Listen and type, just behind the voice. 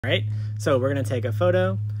Right? So we're gonna take a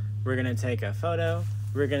photo, we're gonna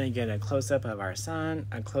get a close-up of our sun,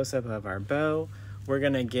 a close-up of our bow, we're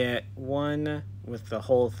gonna get one with the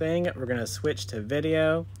whole thing, we're gonna switch to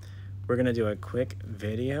video, we're gonna do a quick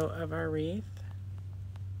video of our wreath.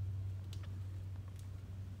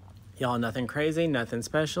 Y'all, nothing crazy, nothing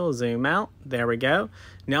special, zoom out, there we go.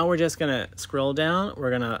 Now we're just gonna scroll down, we're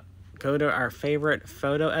gonna go to our favorite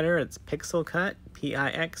photo editor, it's Pixel Cut,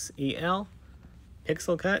 P-I-X-E-L.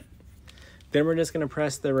 Pixel Cut. Then we're just going to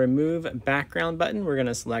press the remove background button. We're going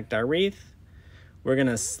to select our wreath. We're going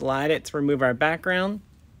to slide it to remove our background.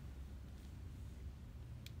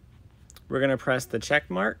 We're going to press the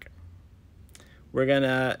check mark. We're going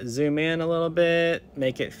to zoom in a little bit,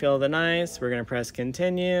 make it feel the nice. We're going to press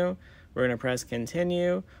continue. We're going to press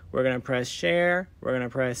continue. We're going to press share. We're going to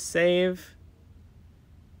press save.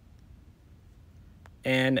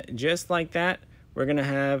 And just like that, we're going to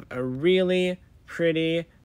have a really pretty